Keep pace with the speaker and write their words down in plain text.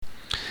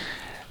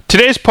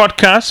Today's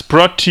podcast,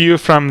 brought to you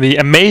from the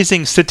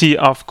amazing city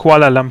of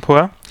Kuala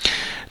Lumpur,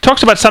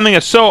 talks about something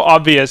that's so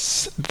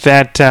obvious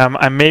that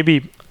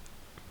maybe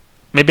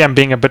I'm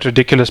being a bit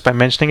ridiculous by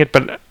mentioning it,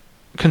 but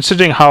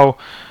considering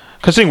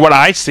what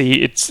I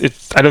see,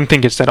 I don't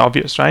think it's that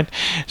obvious, right?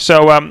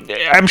 So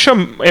I'm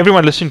sure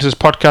everyone listening to this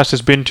podcast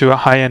has been to a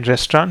high-end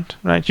restaurant,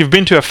 right? You've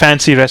been to a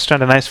fancy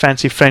restaurant, a nice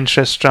fancy French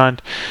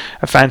restaurant,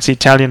 a fancy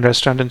Italian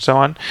restaurant, and so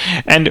on.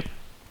 And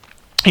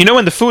you know,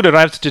 when the food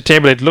arrives at your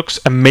table, it looks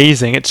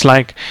amazing. It's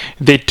like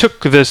they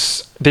took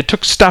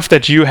stuff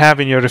that you have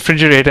in your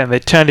refrigerator and they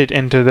turned it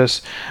into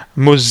this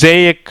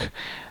mosaic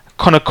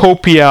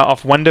cornucopia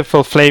of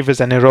wonderful flavors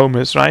and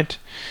aromas, right?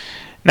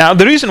 Now,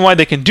 the reason why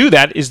they can do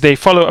that is they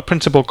follow a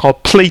principle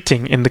called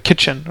plating in the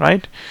kitchen,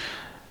 right?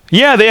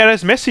 Yeah, they are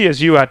as messy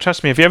as you are.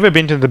 Trust me, if you've ever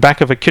been to the back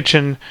of a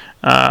kitchen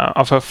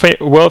of a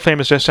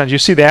world-famous restaurant, you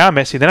see they are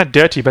messy. They're not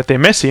dirty, but they're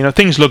messy. You know,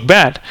 things look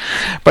bad.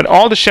 But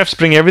all the chefs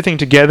bring everything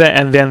together,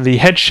 and then the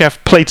head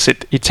chef plates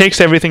it. He takes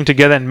everything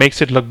together and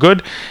makes it look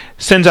good,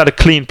 sends out a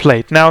clean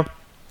plate. Now,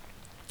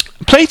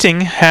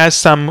 plating has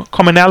some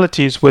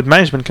commonalities with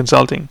management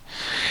consulting.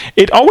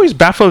 It always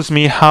baffles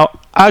me how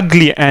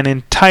ugly and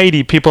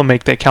untidy people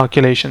make their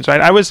calculations, right?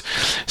 I was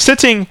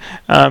sitting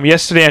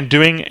yesterday and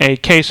doing a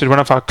case with one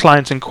of our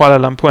clients in Kuala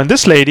Lumpur, and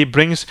this lady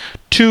brings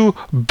two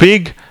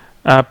big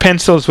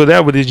pencils with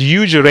her with these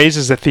huge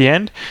erasers at the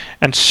end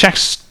and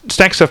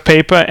stacks of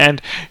paper, and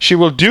she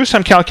will do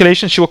some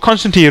calculations. She will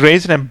constantly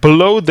erase it and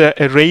blow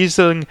the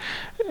erasing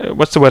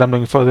what's the word I'm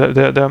looking for?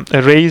 The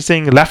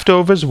erasing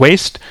leftovers,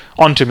 waste,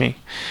 onto me.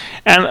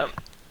 And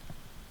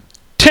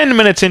 10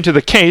 minutes into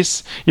the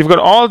case, you've got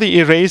all the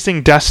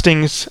erasing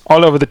dustings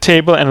all over the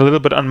table and a little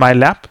bit on my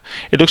lap.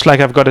 It looks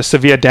like I've got a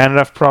severe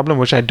dandruff problem,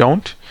 which I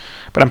don't.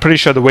 But I'm pretty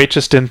sure the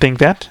waitress didn't think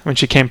that when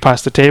she came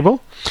past the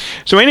table.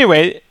 So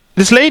anyway,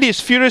 this lady is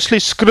furiously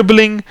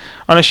scribbling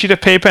on a sheet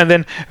of paper and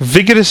then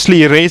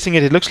vigorously erasing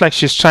it. It looks like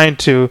she's trying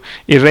to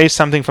erase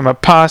something from her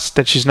past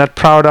that she's not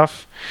proud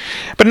of.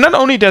 But not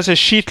only does her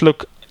sheet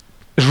look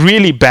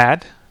really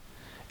bad,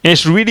 and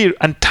it's really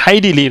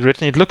untidily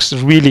written, it looks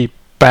really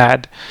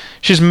bad.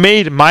 She's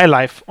made my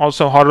life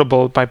also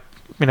horrible by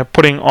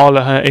putting all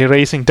of her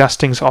erasing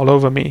dustings all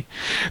over me.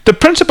 The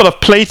principle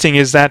of plating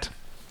is that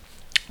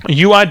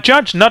you are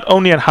judged not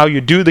only on how you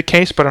do the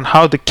case, but on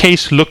how the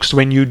case looks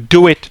when you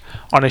do it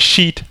on a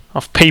sheet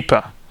of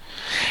paper.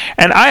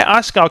 And I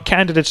ask our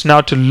candidates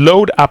now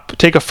to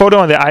take a photo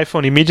on their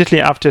iPhone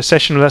immediately after a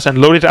session with us and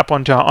load it up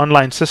onto our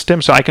online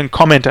system so I can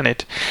comment on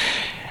it.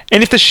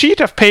 And if the sheet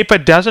of paper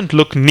doesn't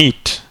look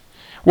neat,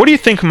 what do you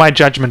think my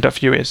judgment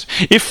of you is?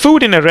 If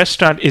food in a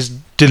restaurant is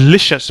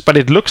delicious, but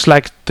it looks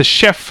like the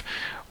chef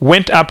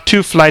went up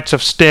 2 flights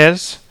of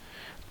stairs,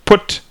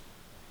 put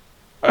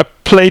a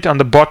plate on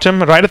the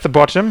bottom, right at the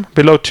bottom,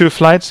 below 2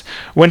 flights,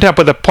 went up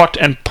with a pot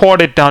and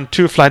poured it down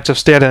 2 flights of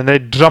stairs and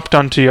it dropped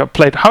onto your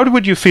plate, how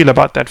would you feel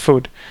about that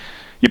food?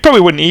 You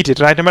probably wouldn't eat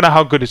it, right? No matter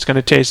how good it's going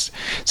to taste.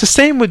 It's the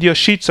same with your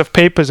sheets of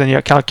papers and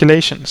your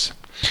calculations.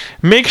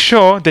 Make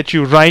sure that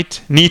you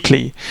write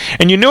neatly.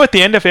 And at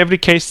the end of every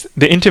case,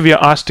 the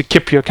interviewer asks to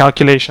keep your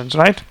calculations,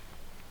 right?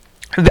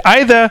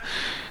 Either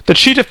the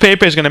sheet of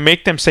paper is going to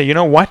make them say, you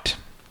know what?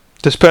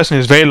 This person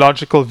is very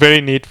logical,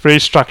 very neat, very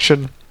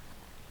structured.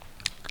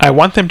 I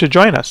want them to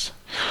join us.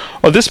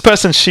 Or this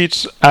person's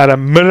sheets are a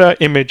mirror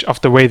image of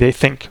the way they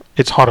think.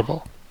 It's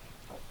horrible.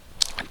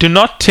 Do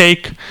not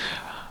take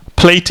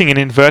plating in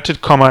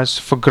inverted commas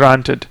for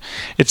granted.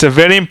 It's a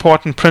very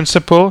important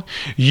principle.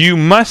 You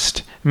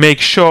must make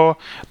sure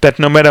that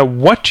no matter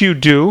what you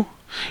do,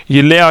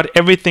 you lay out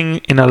everything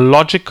in a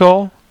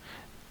logical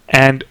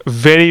and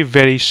very,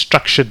 very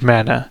structured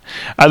manner.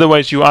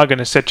 Otherwise, you are going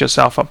to set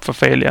yourself up for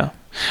failure.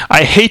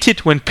 I hate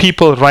it when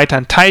people write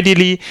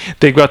untidily.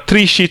 They've got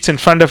 3 sheets in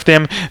front of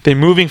them. They're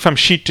moving from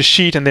sheet to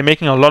sheet and they're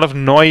making a lot of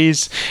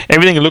noise.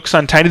 Everything looks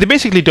untidy. They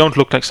basically don't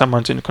look like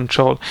someone's in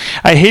control.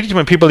 I hate it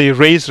when people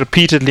erase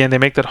repeatedly and they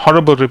make that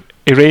horrible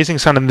erasing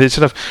sound and they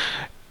sort of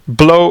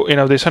blow,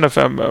 they sort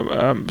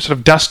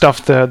of dust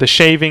off the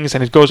shavings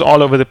and it goes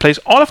all over the place.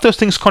 All of those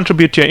things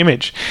contribute to your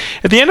image.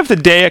 At the end of the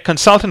day, a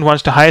consultant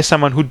wants to hire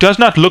someone who does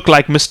not look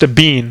like Mr.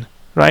 Bean.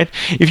 Right?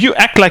 If you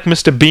act like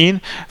Mr.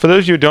 Bean, for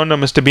those of you who don't know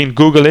Mr. Bean,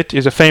 Google it.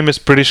 He's a famous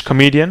British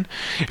comedian.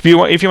 If you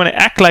want to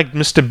act like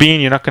Mr. Bean,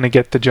 you're not going to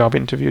get the job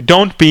interview.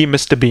 Don't be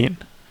Mr. Bean.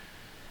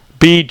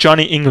 Be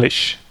Johnny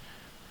English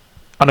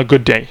on a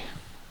good day.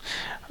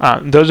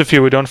 Those of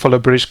you who don't follow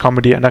British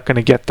comedy are not going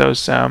to get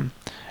those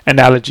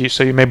analogies,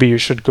 so maybe you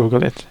should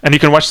Google it. And you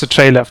can watch the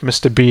trailer of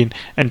Mr. Bean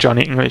and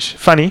Johnny English.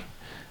 Funny,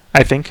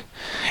 I think.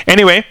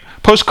 Anyway,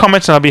 post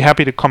comments and I'll be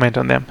happy to comment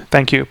on them.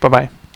 Thank you. Bye-bye.